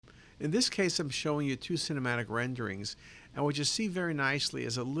In this case, I'm showing you two cinematic renderings, and what you see very nicely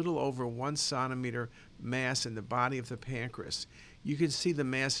is a little over 1 centimeter mass in the body of the pancreas. You can see the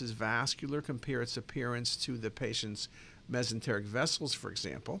mass is vascular, compare its appearance to the patient's mesenteric vessels, for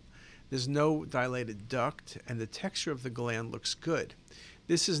example. There's no dilated duct, and the texture of the gland looks good.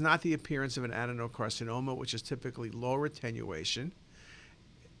 This is not the appearance of an adenocarcinoma, which is typically low attenuation.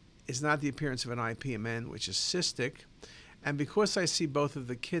 It's not the appearance of an IPMN, which is cystic. And because I see both of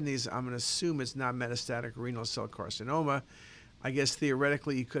the kidneys, I'm going to assume it's not metastatic renal cell carcinoma. I guess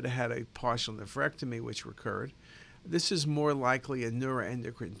theoretically you could have had a partial nephrectomy, which recurred. This is more likely a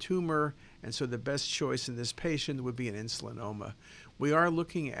neuroendocrine tumor, and so the best choice in this patient would be an insulinoma. We are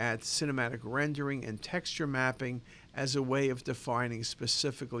looking at cinematic rendering and texture mapping as a way of defining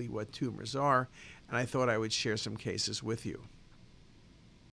specifically what tumors are, and I thought I would share some cases with you.